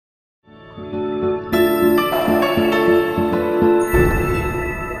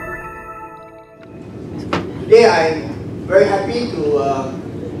Today I'm very happy to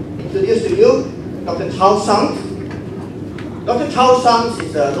introduce to you Dr. Charles Tsang. Dr. Charles Tsang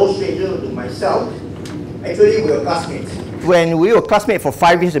is no stranger to myself. Actually, we were classmates. When we were classmates for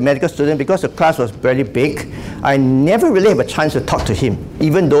 5 years as a medical student, because the class was very big, I never really have a chance to talk to him,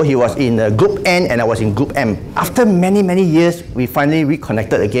 even though he was in Group N and I was in Group M. After many, many years, we finally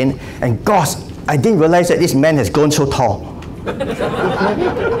reconnected again, and gosh, I didn't realize that this man has grown so tall.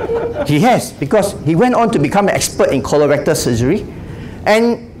 He has, because he went on to become an expert in colorectal surgery,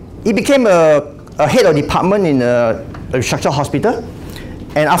 and he became a head of department in a restructured hospital,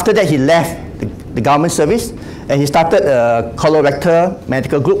 and after that he left the government service, and he started a colorectal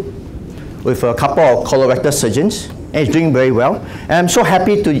medical group with a couple of colorectal surgeons, and he's doing very well. And I'm so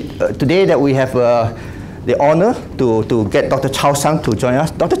happy today that we have the honor to get Dr. Charles Tsang to join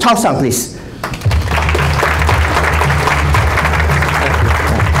us. Dr. Charles Tsang, please.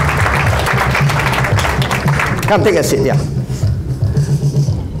 Come take a seat, yeah.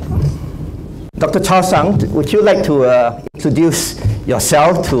 Dr. Charles Tsang, would you like to introduce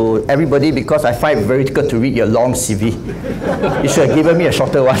yourself to everybody, because I find it very difficult to read your long CV. You should have given me a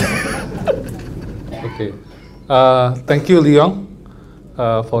shorter one. Okay. Thank you, Leon,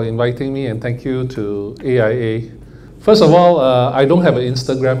 for inviting me, and thank you to AIA. First of all, I don't have an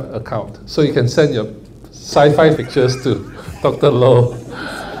Instagram account, so you can send your sci-fi pictures to Dr. Low.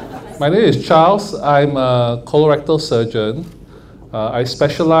 My name is Charles. I'm a colorectal surgeon. I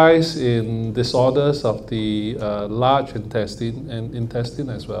specialize in disorders of the large intestine and intestine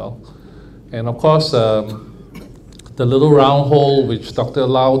as well. And of course, the little round hole which Dr.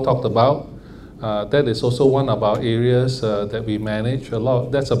 Lau talked about, that is also one of our areas that we manage.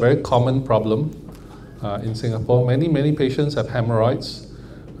 That's a very common problem in Singapore. Many patients have hemorrhoids.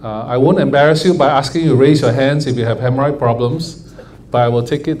 I won't embarrass you by asking you to raise your hands if you have hemorrhoid problems, but I will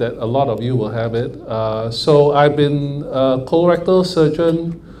take it that a lot of you will have it. So I've been a colorectal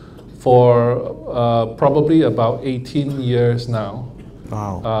surgeon for probably about 18 years now.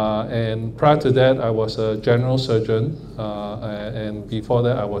 Wow. And prior to that, I was a general surgeon, and before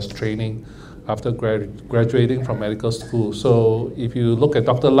that, I was training after graduating from medical school. So if you look at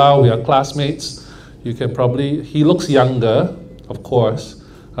Dr. Lau, we are classmates. You can probably, he looks younger, of course,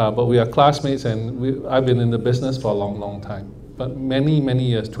 but we are classmates, and I've been in the business for a long time. But many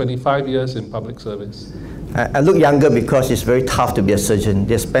years, 25 years in public service. I look younger because it's very tough to be a surgeon.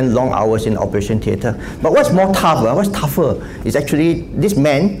 They spend long hours in the operation theatre. But what's more tougher, what's tougher is actually this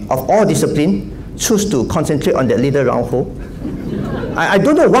man of all discipline choose to concentrate on that little round hole. I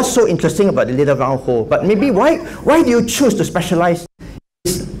don't know what's so interesting about the little round hole, but maybe why do you choose to specialize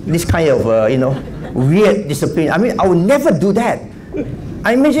this kind of weird discipline? I mean, I would never do that.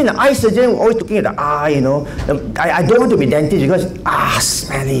 I imagine the eye surgeon always looking at the eye, I don't want to be dentist because,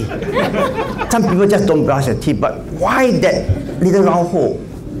 smelly. Some people just don't brush their teeth, but why that little round hole?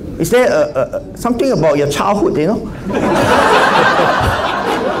 Is there something about your childhood,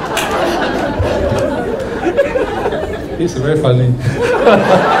 It's very funny.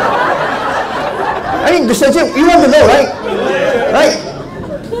 I mean, the surgeon, you want to know, right? Right?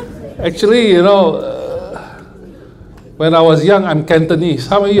 Actually, when I was young, I'm Cantonese.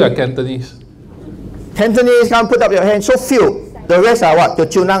 How many of you are Cantonese? Cantonese, come put up your hand. So few. The rest are what?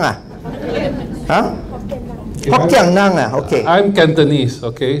 Teochew Nang ah? Huh? Hokkien Nang ah? Okay. I'm Cantonese,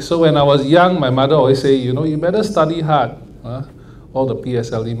 okay? So when I was young, my mother always say, you better study hard. All the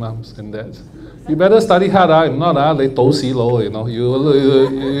PSLE mums and dads. You better study hard, if not, they do si lo,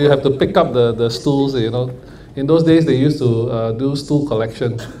 you have to pick up the stools, In those days, they used to do stool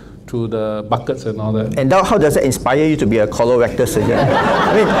collection through the buckets and all that. And how does that inspire you to be a colorectal surgeon?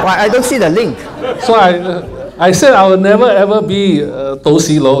 I mean, I don't see the link. So I said I will never ever be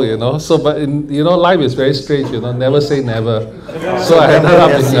tosi lo, So, but life is very strange, never say never. So I ended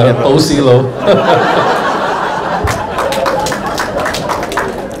up in tosi lo.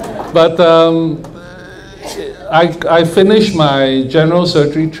 But I finished my general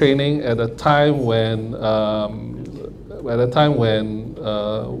surgery training at a time when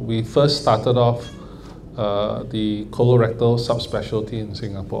we first started off the colorectal subspecialty in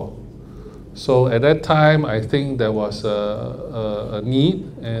Singapore. So at that time, I think there was a need,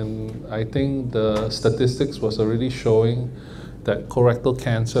 and I think the statistics was already showing that colorectal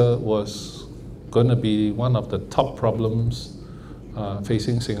cancer was going to be one of the top problems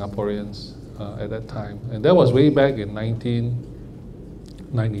facing Singaporeans at that time. And that was way back in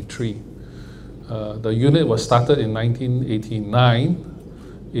 1993. The unit was started in 1989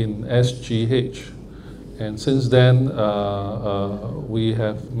 in SGH. And since then, we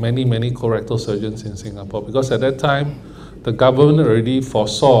have many colorectal surgeons in Singapore, because at that time, the government already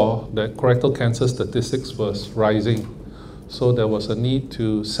foresaw that colorectal cancer statistics was rising. So there was a need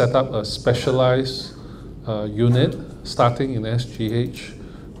to set up a specialized unit starting in SGH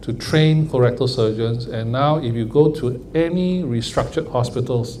to train colorectal surgeons. And now if you go to any restructured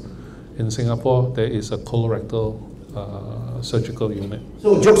hospitals in Singapore, there is a colorectal surgical unit.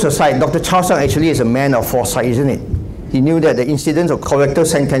 So jokes aside, Dr. Charles Tsang actually is a man of foresight, isn't it? He knew that the incidence of colorectal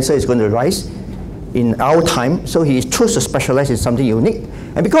cancer is going to rise in our time, so he chose to specialize in something unique.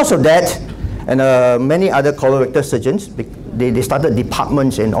 And because of that, and many other colorectal surgeons, they started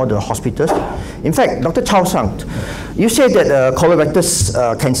departments in all the hospitals. In fact, Dr. Charles Tsang, you said that colorectal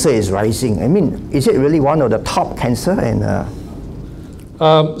cancer is rising. I mean, is it really one of the top cancer? And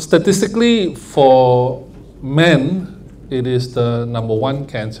statistically, for men, it is the #1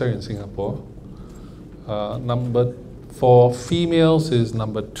 cancer in Singapore. For females is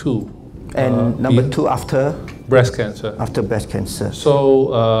 #2. And #2 after? Breast cancer. After breast cancer.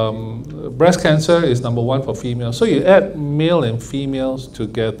 So breast cancer is #1 for females. So you add male and females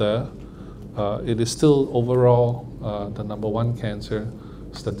together, it is still overall the #1 cancer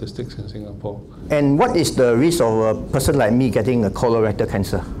statistics in Singapore. And what is the risk of a person like me getting a colorectal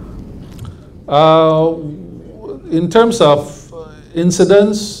cancer? In terms of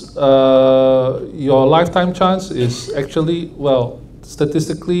incidence, your lifetime chance is actually, well,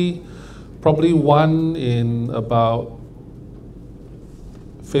 statistically, probably 1 in about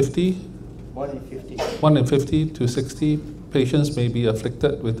 50. 1 in 50. 1 in 50 to 60 patients may be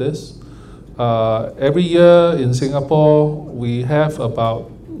afflicted with this. Every year in Singapore, we have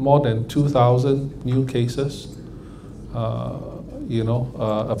about more than 2,000 new cases,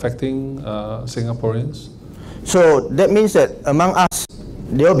 affecting Singaporeans. So that means that among us,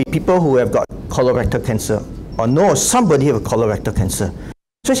 there will be people who have got colorectal cancer or know somebody have colorectal cancer.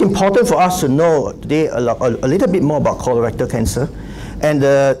 So it's important for us to know today a little bit more about colorectal cancer. And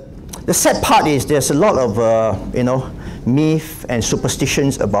the sad part is there's a lot of myth and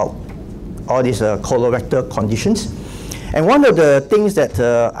superstitions about all these colorectal conditions. And one of the things that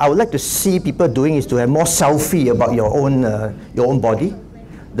I would like to see people doing is to have more selfie about your own body,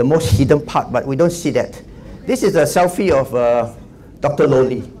 the most hidden part, but we don't see that. This is a selfie of Dr.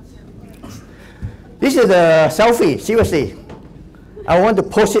 Lowly. This is a selfie, seriously. I want to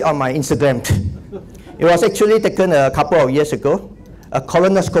post it on my Instagram. It was actually taken a couple of years ago, a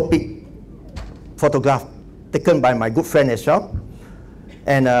colonoscopic photograph taken by my good friend as well.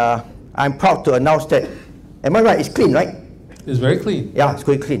 And I'm proud to announce that, am I right? It's clean, right? It's very clean. Yeah, it's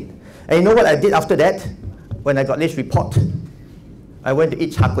very clean. And you know what I did after that? When I got this report, I went to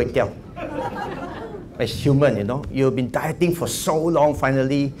eat char kway teow. As human, you've been dieting for so long,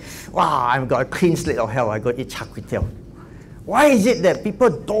 finally, wow, I've got a clean slate of hell, I got to eat char kway teow. Why is it that people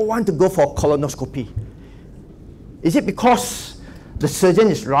don't want to go for colonoscopy? Is it because the surgeon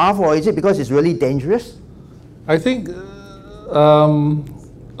is rough, or is it because it's really dangerous? I think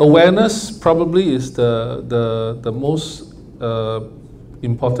awareness probably is the most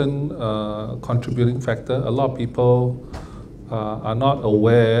important contributing factor. A lot of people are not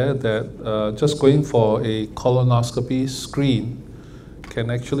aware that just going for a colonoscopy screen can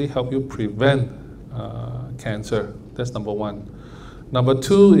actually help you prevent cancer. That's #1.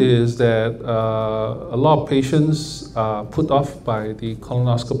 #2 is that a lot of patients are put off by the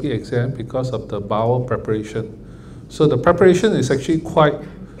colonoscopy exam because of the bowel preparation. So the preparation is actually quite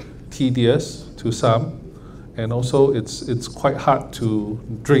tedious to some, and also it's quite hard to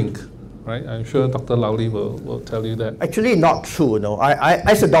drink. Right? I'm sure Dr. Lowly will tell you that. Actually, not true. No, I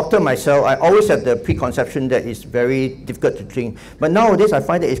as a doctor myself, I always have the preconception that it's very difficult to drink. But nowadays, I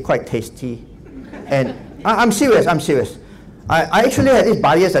find that it's quite tasty. And I'm serious. I actually had this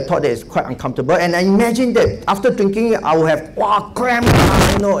bias. I thought that it's quite uncomfortable. And I imagine that after drinking it, I will have cramp,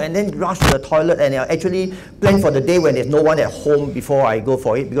 and then rush to the toilet. And I actually plan for the day when there's no one at home before I go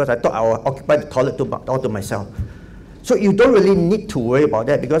for it, because I thought I will occupy the toilet all to myself. So you don't really need to worry about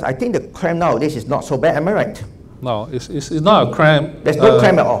that, because I think the cramp nowadays is not so bad. Am I right? No, it's not a cramp. There's no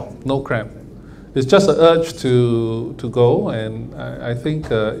cramp at all? No cramp. It's just an urge to go, and I think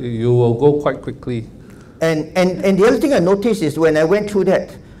you will go quite quickly. And the other thing I noticed is when I went through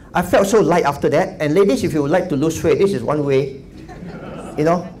that, I felt so light after that. And ladies, if you would like to lose weight, this is one way,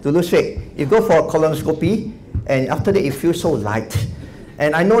 to lose weight. You go for a colonoscopy, and after that you feel so light.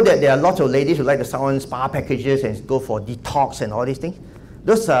 And I know that there are lots of ladies who like to sign on spa packages and go for detox and all these things.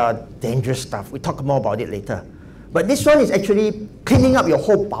 Those are dangerous stuff. We'll talk more about it later. But this one is actually cleaning up your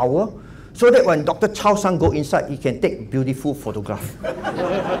whole bowel, so that when Dr. Charles Tsang go inside, he can take beautiful photograph.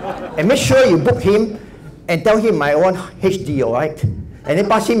 And make sure you book him and tell him I want HD, all right? And then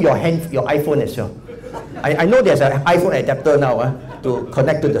pass him your iPhone as well. I know there's an iPhone adapter now to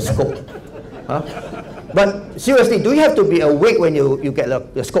connect to the scope. But seriously, do you have to be awake when you get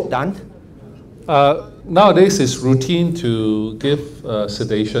the scope done? Nowadays, it's routine to give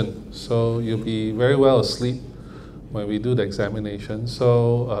sedation, so you'll be very well asleep when we do the examination.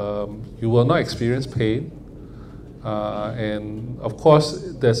 So you will not experience pain. And of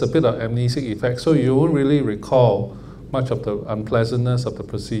course, there's a bit of amnesic effect, so you won't really recall much of the unpleasantness of the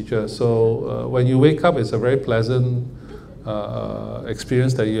procedure. So when you wake up, it's a very pleasant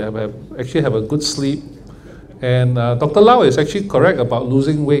experience that you actually have a good sleep. And Dr. Lau is actually correct about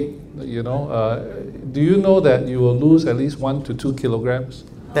losing weight. You know, do you know that you will lose at least 1 to 2 kilograms?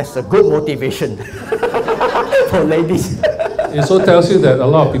 That's a good motivation for ladies. It also tells you that a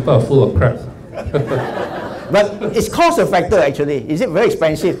lot of people are full of crap. But it's cost a factor actually. Is it very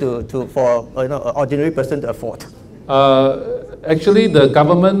expensive for an ordinary person to afford? Actually, the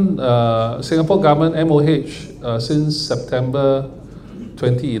government, Singapore government, MOH, since September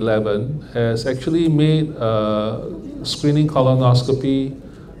 2011, has actually made screening colonoscopy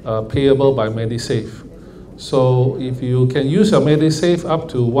payable by MediSave. So if you can use your MediSave up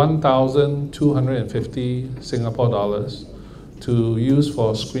to 1,250 Singapore dollars to use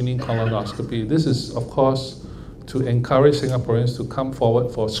for screening colonoscopy, this is of course to encourage Singaporeans to come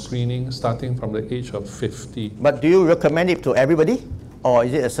forward for screening starting from the age of 50. But do you recommend it to everybody, or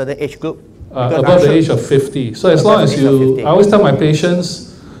is it a certain age group? Above the age of 50. So as long as I always tell my patients,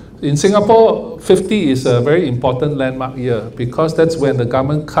 in Singapore, 50 is a very important landmark year because that's when the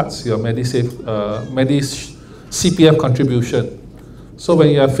government cuts your CPF contribution. So when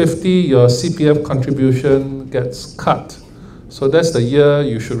you are 50, your CPF contribution gets cut. So that's the year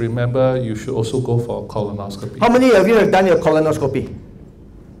you should remember you should also go for a colonoscopy. How many of you have done your colonoscopy?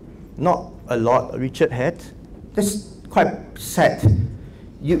 Not a lot. Richard had. That's quite sad.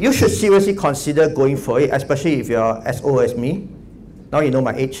 You should seriously consider going for it, especially if you're as old as me. Now you know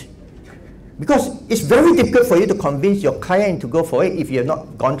my age. Because it's very difficult for you to convince your client to go for it if you have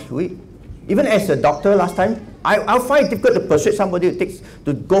not gone through it. Even as a doctor last time, I'll find it difficult to persuade somebody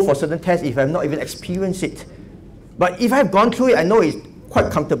to go for certain tests if I've not even experienced it. But if I've gone through it, I know it's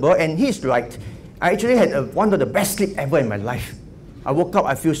quite comfortable, and he's right. I actually had one of the best sleep ever in my life. I woke up,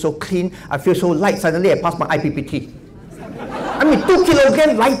 I feel so clean, I feel so light, suddenly I passed my IPPT. I mean, 2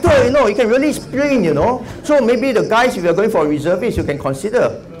 kilograms lighter, you can really sprint, So maybe the guys, if you're going for a reservist, you can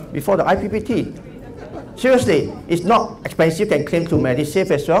consider before the IPPT. Seriously, it's not expensive, you can claim to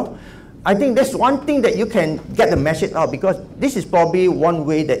MediSave as well. I think that's one thing that you can get the message out, because this is probably one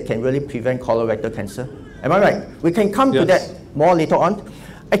way that can really prevent colorectal cancer. Am I right? We can come to that more later on.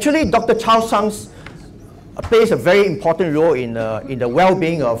 Actually, Dr. Charles Tsang plays a very important role in the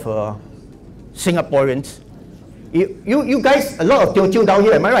well-being of Singaporeans. You guys, a lot of Teochew down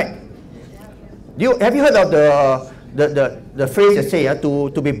here, am I right? Have you heard of the phrase that say,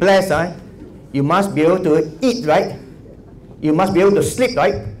 to be blessed, you must be able to eat, right? You must be able to sleep,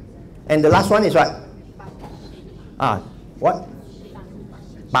 right? And the last one is what? What?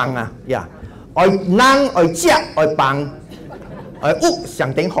 Bang, yeah. Oi nang, oi jia, oi bang, oi uk,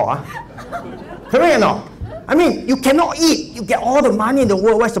 xiang ting ho. Correct or not? I mean, you cannot eat. You get all the money in the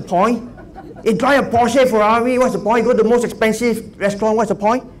world. What's the point? You drive a Porsche, Ferrari. What's the point? You go to the most expensive restaurant. What's the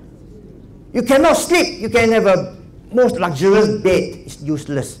point? You cannot sleep. You can have a most luxurious bed. It's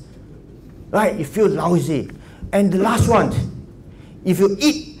useless, right? You feel lousy. And the last one, if you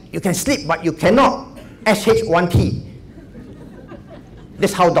eat, you can sleep, but you cannot SH1T.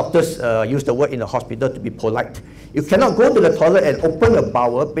 That's how doctors use the word in the hospital to be polite. You cannot go to the toilet and open your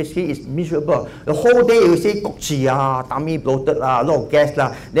bowel. Basically, it's miserable. The whole day you say, tummy bloated, a lot of gas.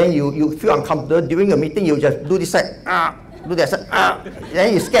 Then you feel uncomfortable. During a meeting, you just do this side, do that side,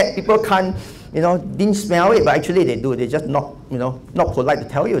 then you're scared. People can't, didn't smell it, but actually they do. They're just not polite to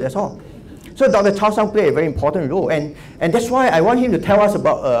tell you, that's all. So Dr. Charles Tsang played a very important role. And that's why I want him to tell us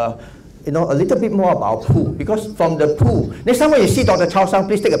about a little bit more about poo, because from the poo, next time when you see Dr. Charles Tsang,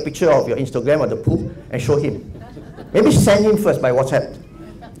 please take a picture of your Instagram of the poo and show him. Maybe send him first by WhatsApp.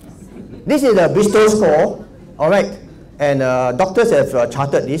 This is the Bristol score, all right, and doctors have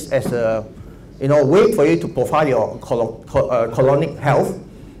charted this as a way for you to profile your colonic health.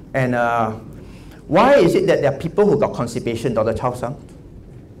 And why is it that there are people who got constipation, Dr. Charles Tsang?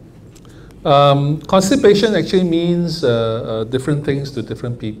 Constipation actually means different things to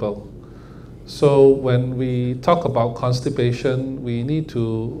different people. So when we talk about constipation, we need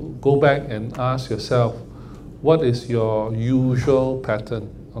to go back and ask yourself, what is your usual pattern?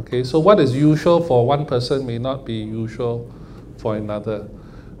 Okay, so what is usual for one person may not be usual for another.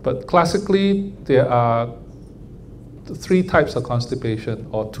 But classically, there are three types of constipation,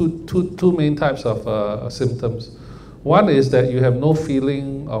 or two main types of symptoms. One is that you have no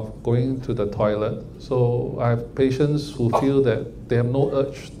feeling of going to the toilet. So I have patients who feel that they have no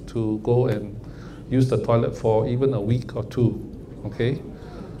urge to go and use the toilet for even a week or two, okay?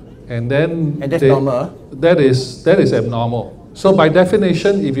 And that's normal? That is abnormal. So by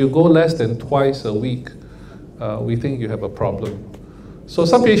definition, if you go less than twice a week, we think you have a problem. So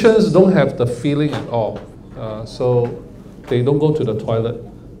some patients don't have the feeling at all. So they don't go to the toilet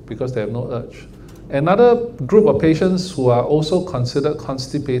because they have no urge. Another group of patients who are also considered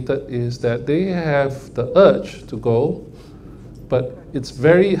constipated is that they have the urge to go, but it's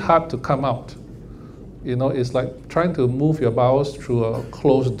very hard to come out. You know, it's like trying to move your bowels through a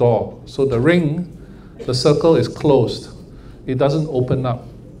closed door. So the ring, the circle is closed. It doesn't open up.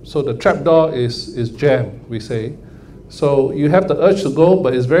 So the trap door is jammed, we say. So you have the urge to go,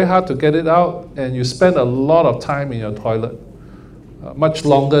 but it's very hard to get it out, and you spend a lot of time in your toilet. Much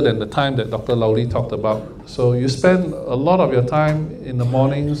longer than the time that Dr. Lowly talked about. So you spend a lot of your time in the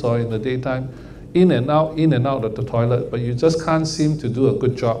mornings or in the daytime in and out of the toilet, but you just can't seem to do a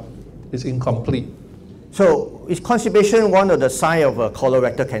good job. It's incomplete. So is constipation one of the signs of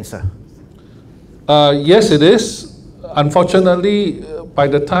colorectal cancer? Yes, it is. Unfortunately, by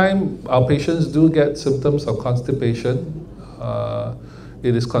the time our patients do get symptoms of constipation,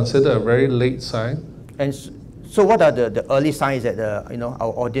 it is considered a very late sign. And so what are the early signs that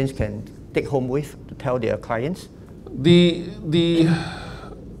our audience can take home with to tell their clients? The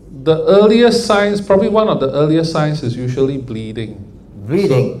earliest signs, probably one of the earliest signs is usually bleeding.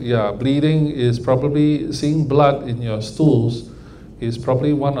 Bleeding? So, yeah, bleeding is probably, seeing blood in your stools is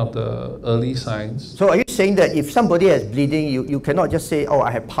probably one of the early signs. So are you saying that if somebody has bleeding, you cannot just say, oh,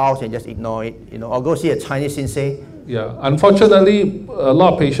 I have piles and just ignore it, or go see a Chinese sensei? Yeah, unfortunately, a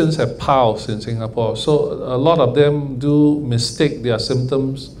lot of patients have piles in Singapore, so a lot of them do mistake their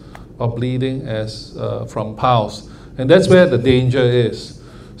symptoms of bleeding as from piles, and that's where the danger is.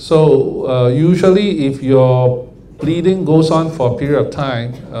 So usually if your bleeding goes on for a period of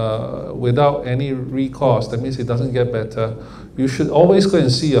time without any recourse, that means it doesn't get better, you should always go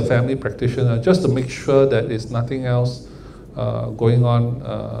and see a family practitioner just to make sure that there's nothing else going on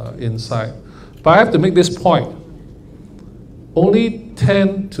inside. But I have to make this point. Only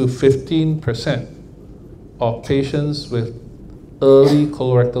 10 to 15% of patients with early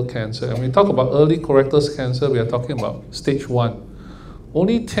colorectal cancer, and when we talk about early colorectal cancer, we are talking about stage 1.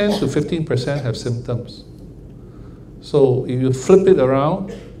 Only 10 to 15% have symptoms. So if you flip it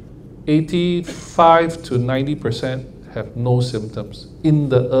around, 85 to 90% have no symptoms in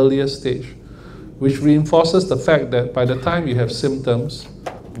the earliest stage, which reinforces the fact that by the time you have symptoms,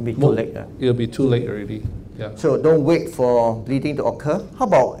 It'll be too late. It'll be too late already. Yeah. So don't wait for bleeding to occur. How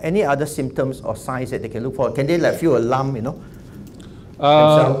about any other symptoms or signs that they can look for? Can they feel a lump,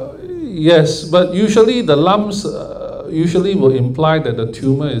 Yes, but usually the lumps usually will imply that the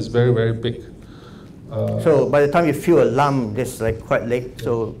tumor is very, very big. So by the time you feel a lump, it's quite late.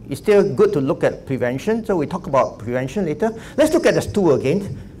 So it's still good to look at prevention. So we talk about prevention later. Let's look at the stool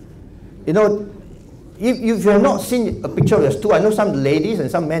again. If you have not seen a picture of your stool, I know some ladies and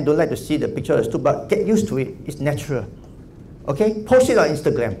some men don't like to see the picture of the stool, but get used to it. It's natural. Okay? Post it on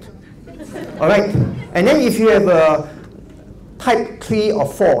Instagram. All right? And then if you have a type 3 or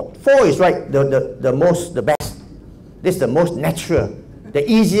 4, 4 is the best. This is the most natural, the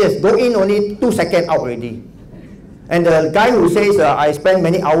easiest. Go in only 2 seconds, out already. And the guy who says, I spend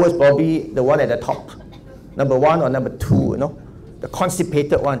many hours, probably the one at the top. Number 1 or number 2, the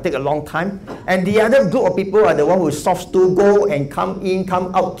constipated one, take a long time. And the other group of people are the one who is soft stool, go and come in,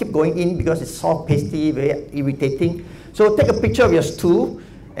 come out, keep going in because it's soft, pasty, very irritating. So take a picture of your stool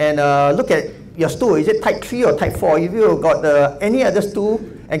and look at your stool. Is it type 3 or type 4? If you've got any other stool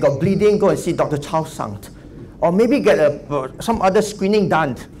and got bleeding, go and see Dr. Charles Tsang. Or maybe get some other screening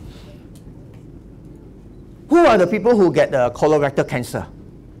done. Who are the people who get colorectal cancer?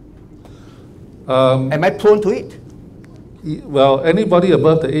 Am I prone to it? Well, anybody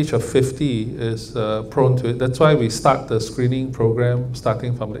above the age of 50 is prone to it. That's why we start the screening program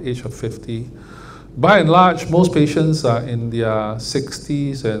starting from the age of 50. By and large, most patients are in their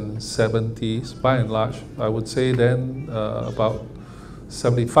 60s and 70s. By and large, I would say then about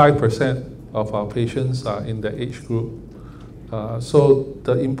 75% of our patients are in the age group. So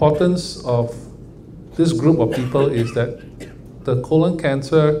the importance of this group of people is that the colon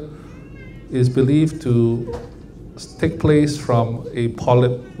cancer is believed to take place from a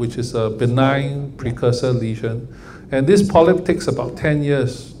polyp, which is a benign precursor lesion. And this polyp takes about 10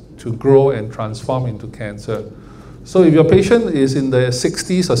 years to grow and transform into cancer. So if your patient is in the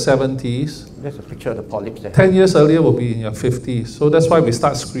 60s or 70s, there's a picture of the polyps there. 10 years earlier will be in your 50s. So that's why we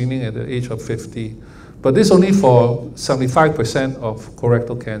start screening at the age of 50. But this only for 75% of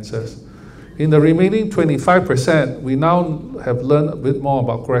colorectal cancers. In the remaining 25%, we now have learned a bit more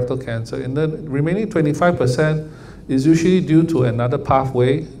about colorectal cancer. In the remaining 25% is usually due to another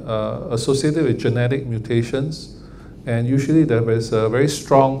pathway associated with genetic mutations. And usually there is a very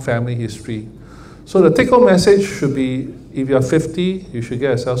strong family history. So the take-home message should be, if you're 50, you should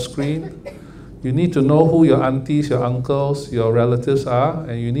get yourself screened. You need to know who your aunties, your uncles, your relatives are,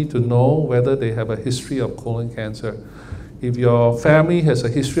 and you need to know whether they have a history of colon cancer. If your family has a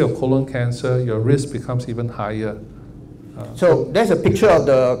history of colon cancer, your risk becomes even higher. So there's a picture of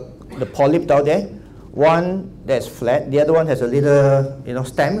the polyp down there. One that's flat, the other one has a little,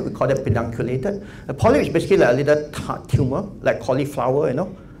 stem. We call it pedunculated. The polyp is basically like a little tumor, like cauliflower,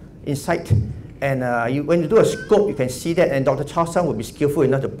 inside. And when you do a scope, you can see that. And Dr. Charles Tsang will be skillful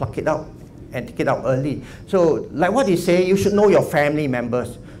enough to pluck it out and take it out early. So, like what he say, you should know your family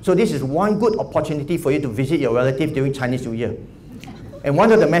members. So this is one good opportunity for you to visit your relative during Chinese New Year. And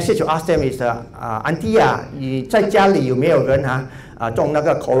one of the message you ask them is, Auntie 啊，你在家里有没有人中那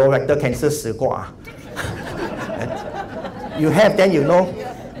个 colorectal cancer 死过啊？ You have, then you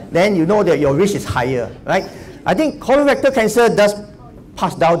know that your risk is higher, right? I think colorectal cancer does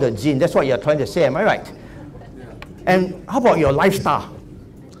pass down the gene. That's what you're trying to say, am I right? And how about your lifestyle?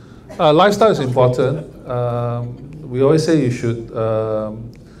 Lifestyle is important. We always say you should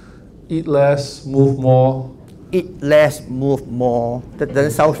eat less, move more. Eat less, move more. That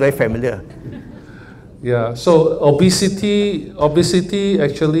doesn't sound very familiar. Yeah, so obesity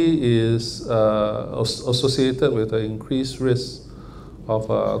actually is associated with an increased risk of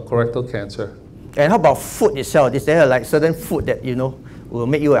colorectal cancer. And how about food itself? Is there like certain food that will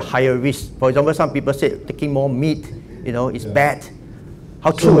make you a higher risk? For example, some people say taking more meat, is bad.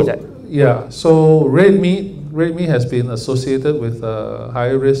 How true is that? Yeah, so red meat has been associated with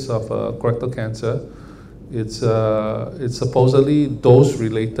higher risk of colorectal cancer. It's supposedly dose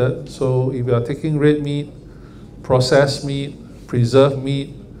related. So if you are taking red meat, processed meat, preserved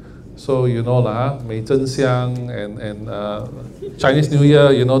meat, so Mei Zhen Xiang and Chinese New Year,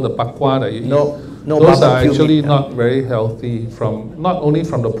 the bakwa that you eat. Those are actually meat, not very healthy not only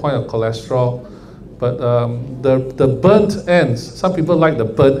from the point of cholesterol, but the burnt ends. Some people like the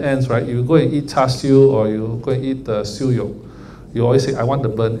burnt ends, right? You go and eat char siu or you go and eat the siu yong. You always say, I want the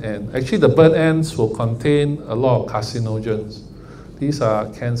burnt end. Actually, the burnt ends will contain a lot of carcinogens. These are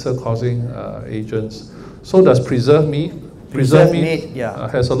cancer-causing agents. So does preserved meat. Preserved meat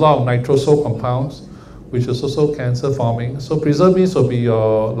has a lot of nitroso compounds, which is also cancer-forming. So preserved meats will be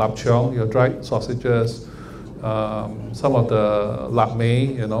your lap cheong, your dried sausages, some of the lap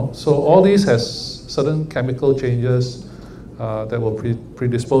mei, So all these has certain chemical changes that will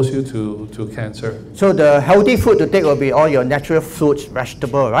predispose you to cancer. So the healthy food to take will be all your natural fruits,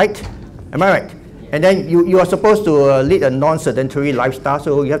 vegetable, right? Am I right? And then you are supposed to lead a non-sedentary lifestyle,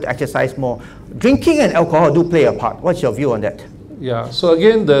 so you have to exercise more. Drinking and alcohol do play a part. What's your view on that? Yeah, so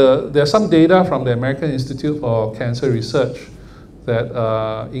again, there's some data from the American Institute for Cancer Research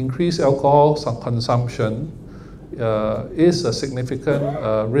that increased alcohol consumption is a significant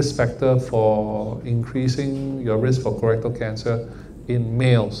risk factor for increasing your risk for colorectal cancer in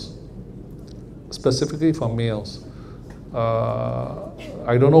males, specifically for males.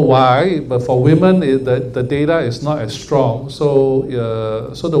 I don't know why, but for women, the data is not as strong. So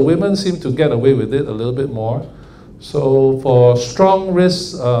the women seem to get away with it a little bit more. So for strong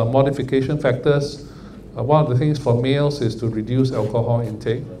risk modification factors, one of the things for males is to reduce alcohol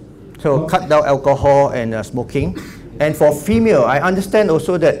intake. So cut down alcohol and smoking. And for female, I understand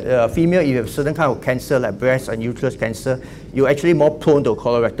also that female, if you have certain kind of cancer like breast and uterus cancer, you're actually more prone to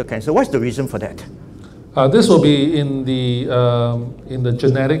colorectal cancer. What's the reason for that? This will be in the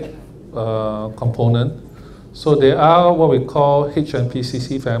genetic component. So there are what we call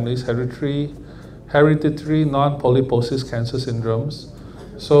HNPCC families, hereditary non-polyposis cancer syndromes.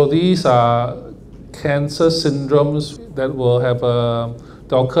 So these are cancer syndromes that will have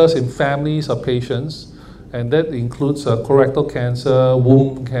that occurs in families of patients, and that includes colorectal cancer,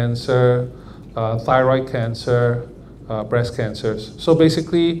 womb cancer, thyroid cancer, breast cancers. So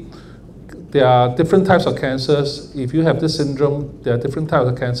basically, there are different types of cancers. If you have this syndrome, there are different types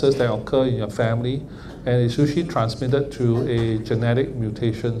of cancers that occur in your family, and it's usually transmitted through a genetic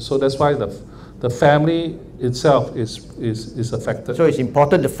mutation. So that's why the the family itself is affected. So it's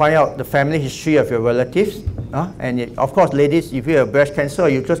important to find out the family history of your relatives. Of course, ladies, if you have breast cancer or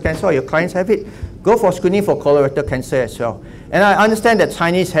uterus cancer or your clients have it, go for screening for colorectal cancer as well. And I understand that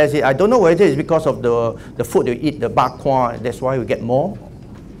Chinese has it. I don't know whether it's because of the food you eat, the bak kwa, that's why we get more.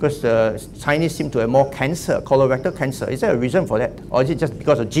 Because the Chinese seem to have more cancer, colorectal cancer. Is there a reason for that? Or is it just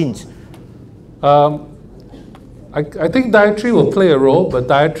because of genes? I think dietary will play a role, but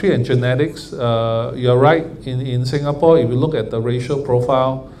dietary and genetics, you're right. In Singapore, if you look at the racial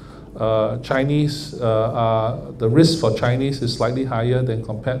profile, Chinese, the risk for Chinese is slightly higher than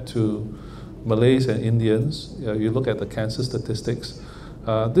compared to Malays and Indians. You look at the cancer statistics.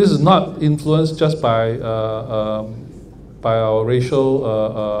 This is not influenced just by our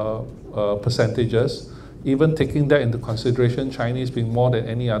racial percentages. Even taking that into consideration, Chinese being more than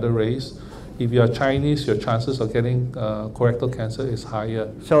any other race, if you are Chinese, your chances of getting colorectal cancer is higher.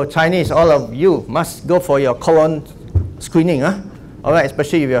 So Chinese, all of you must go for your colon screening, All right,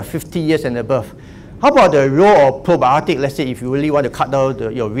 especially if you are 50 years and above. How about the role of probiotic? Let's say if you really want to cut down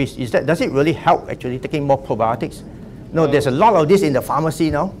your risk, does it really help actually taking more probiotics? No, there's a lot of this in the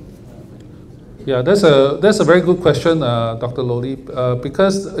pharmacy now. Yeah, that's a very good question, Dr. Lowly,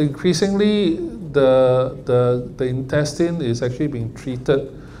 because increasingly the intestine is actually being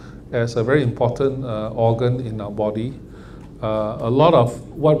treated as a very important organ in our body. A lot of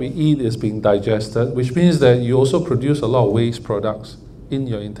what we eat is being digested, which means that you also produce a lot of waste products in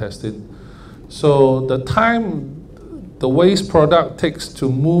your intestine. So the time the waste product takes to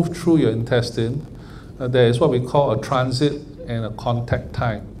move through your intestine, there is what we call a transit and a contact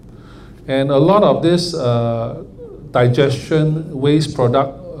time. And a lot of this digestion waste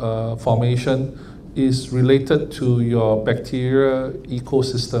product formation is related to your bacteria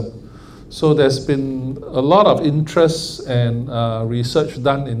ecosystem. So there's been a lot of interest and research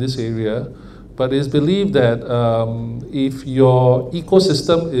done in this area, but it's believed that if your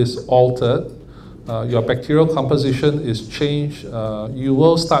ecosystem is altered, your bacterial composition is changed, you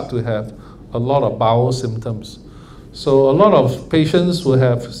will start to have a lot of bowel symptoms. So a lot of patients will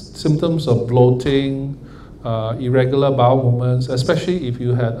have symptoms of bloating, irregular bowel movements, especially if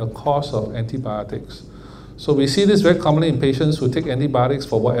you had a course of antibiotics. So we see this very commonly in patients who take antibiotics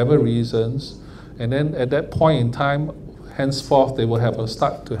for whatever reasons, and then at that point in time, henceforth, they will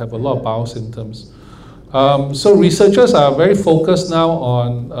start to have a lot of bowel symptoms. So researchers are very focused now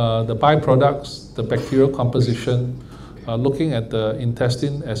on the byproducts, the bacterial composition, looking at the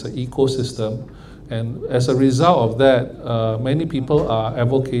intestine as an ecosystem. And as a result of that, many people are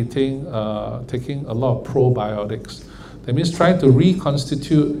advocating taking a lot of probiotics. That means trying to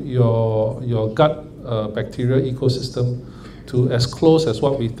reconstitute your gut bacterial ecosystem to as close as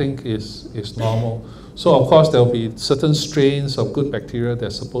what we think is normal. So of course there will be certain strains of good bacteria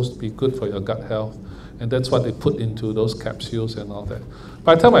that's supposed to be good for your gut health, and that's what they put into those capsules and all that.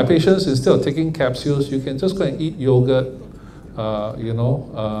 But I tell my patients, instead of taking capsules, you can just go and eat yogurt,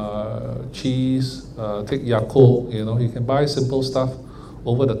 cheese, take Yakult, you can buy simple stuff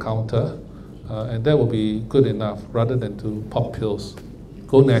over the counter, and that will be good enough rather than to pop pills.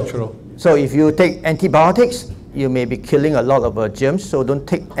 Go natural. So if you take antibiotics, you may be killing a lot of germs, so don't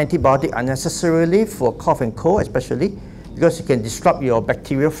take antibiotic unnecessarily for cough and cold especially, because it can disrupt your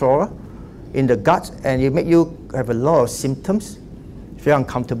bacterial flora in the gut and it make you have a lot of symptoms. Very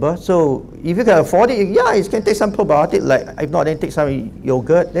uncomfortable. So if you can afford it, yeah, you can take some probiotic. Like if not, then take some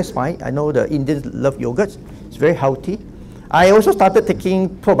yogurt. That's fine. I know the Indians love yogurts. It's very healthy. I also started taking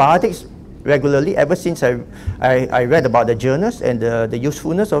probiotics regularly ever since I read about the journals and the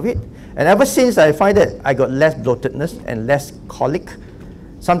usefulness of it. And ever since, I find that I got less bloatedness and less colic.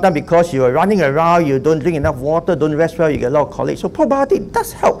 Sometimes because you are running around, you don't drink enough water, don't rest well, you get a lot of colic. So probiotic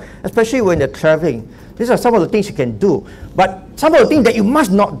does help, especially when you're traveling. These are some of the things you can do. But some of the things that you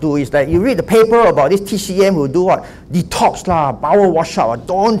must not do is that you read the paper about this TCM who do what? Detox lah, bowel washout.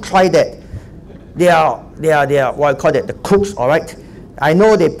 Don't try that. They are what I call it, the crooks, all right? I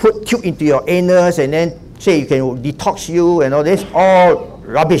know they put tube into your anus and then say you can detox you and all this, all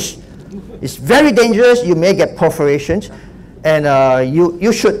rubbish. It's very dangerous. You may get perforations. And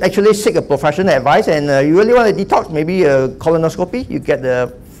you should actually seek a professional advice. And you really want to detox, maybe a colonoscopy. You get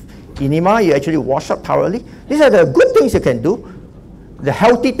the enema, you actually wash up thoroughly. These are the good things you can do, the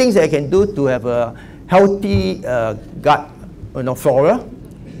healthy things that you can do to have a healthy gut flora.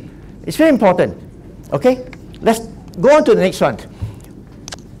 It's very important. Okay, let's go on to the next one.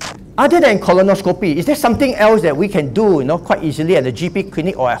 Other than colonoscopy, is there something else that we can do quite easily at the GP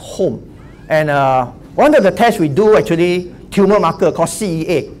clinic or at home? And one of the tests we do actually, tumor marker called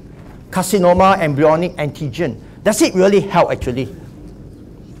CEA, carcinoma embryonic antigen. Does it really help actually?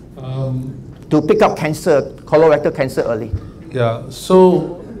 to pick up cancer, colorectal cancer early? Yeah,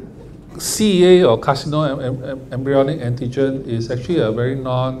 so CEA or carcinoembryonic antigen is actually a very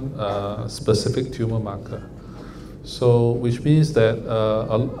non-specific tumor marker. So, which means that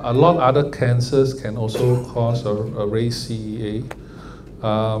a lot of other cancers can also cause a raised CEA.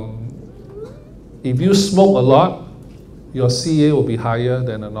 If you smoke a lot, your CEA will be higher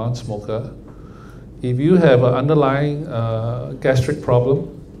than a non-smoker. If you have an underlying gastric problem,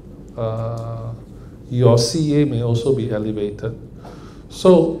 your CEA may also be elevated.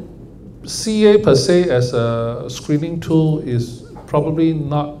 So CEA per se as a screening tool is probably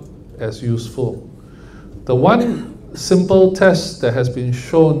not as useful. The one simple test that has been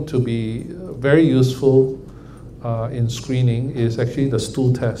shown to be very useful in screening is actually the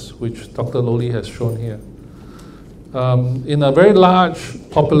stool test, which Dr. Lowly has shown here. In a very large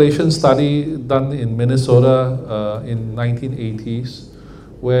population study done in Minnesota in 1980s,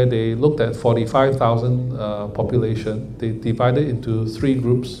 where they looked at 45,000 population, they divided into 3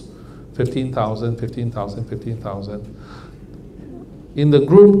 groups, 15,000, 15,000, 15,000. In the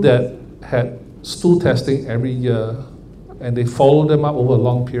group that had stool testing every year, and they followed them up over a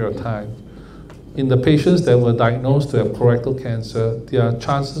long period of time, in the patients that were diagnosed to have colorectal cancer, their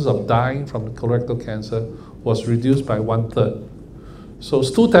chances of dying from colorectal cancer was reduced by 1/3. So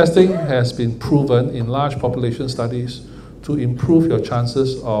stool testing has been proven in large population studies to improve your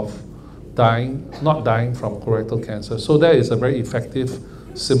chances of not dying from colorectal cancer. So that is a very effective,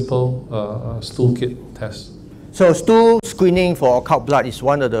 simple stool kit test. So stool screening for occult blood is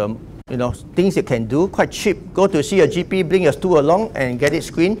one of the things you can do, quite cheap. Go to see your GP, bring your stool along and get it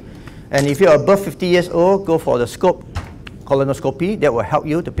screened. And if you're above 50 years old, go for the scope colonoscopy. That will help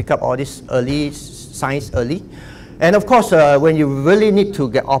you to pick up all these early signs early. And of course, when you really need to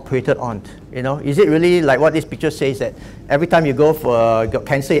get operated on, is it really like what this picture says, that every time you go for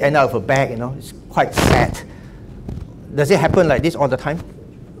cancer, you end up with a bag, it's quite sad. Does it happen like this all the time?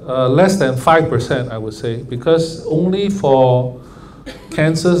 Less than 5%, I would say, because only for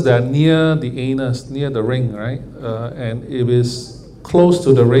cancers that are near the anus, near the ring, right? And if it's close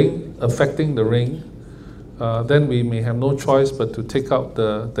to the ring, affecting the ring, then we may have no choice but to take out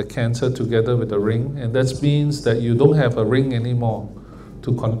the cancer together with the ring. And that means that you don't have a ring anymore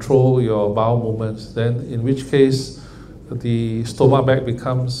to control your bowel movements. Then in which case, the stomach bag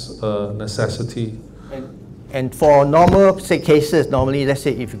becomes a necessity. And for normal cases, normally, let's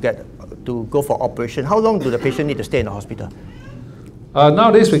say if you get to go for operation, how long do the patient need to stay in the hospital?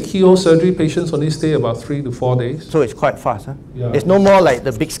 Nowadays with keyhole surgery, patients only stay about 3 to 4 days. So it's quite fast, huh? Yeah. It's no more like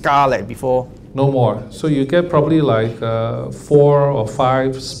the big scar like before? No more. So you get probably like 4 or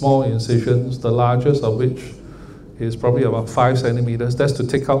 5 small incisions, the largest of which is probably about 5 centimeters. That's to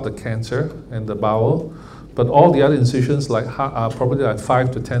take out the cancer and the bowel. But all the other incisions are probably like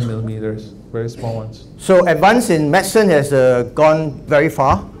 5 to 10 millimeters, very small ones. So advance in medicine has gone very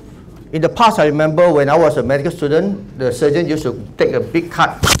far. In the past, I remember when I was a medical student, the surgeon used to take a big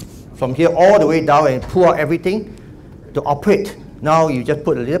cut from here all the way down and pull out everything to operate. Now you just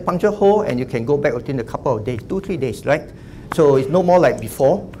put a little puncture hole and you can go back within a couple of days, 2-3 days, right? So it's no more like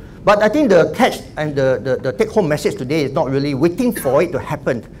before. But I think the catch and the take-home message today is not really waiting for it to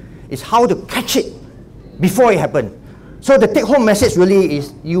happen. It's how to catch it before it happens. So the take-home message really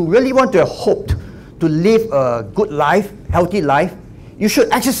is, you really want to have hope to live a good life, healthy life. You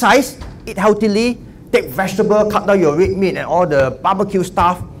should exercise, eat healthily, take vegetable, cut down your red meat and all the barbecue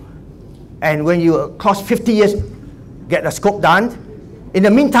stuff. And when you cross 50 years, get the scope done. In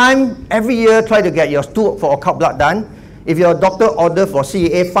the meantime, every year try to get your stool for occult blood done. If your doctor order for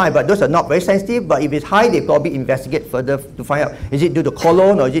CEA, fine, but those are not very sensitive. But if it's high, they probably investigate further to find out, is it due to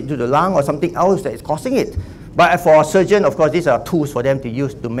colon or is it due to lung or something else that is causing it. But for a surgeon, of course, these are tools for them to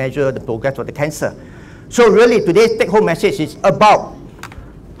use to measure the progress of the cancer. So really, today's take-home message is about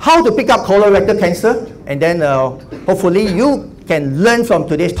how to pick up colorectal cancer, and then hopefully you can learn from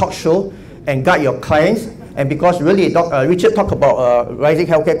today's talk show and guide your clients. And because really, Richard talked about rising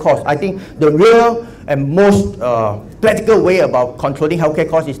healthcare costs, I think the real and most practical way about controlling healthcare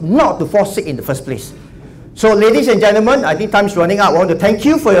costs is not to fall sick in the first place. So ladies and gentlemen, I think time is running out. I want to thank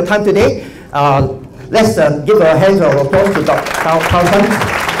you for your time today. Let's give a hand of applause to Dr. Charles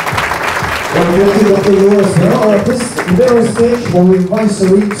Tsang. Thank you, Dr. Lowly as well. Please, there on stage, we invite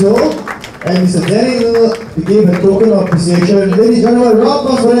Sarito and Mr. Daniel to give a token of appreciation. Ladies and gentlemen, round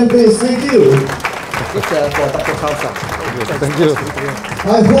of applause for them, please. Thank you. It's for Dr. Charles Tsang. Thank you.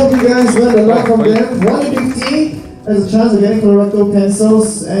 I hope you guys learned a lot from them. 150 has a chance of getting colorectal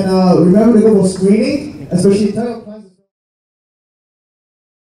cancers, and remember to go for screening, especially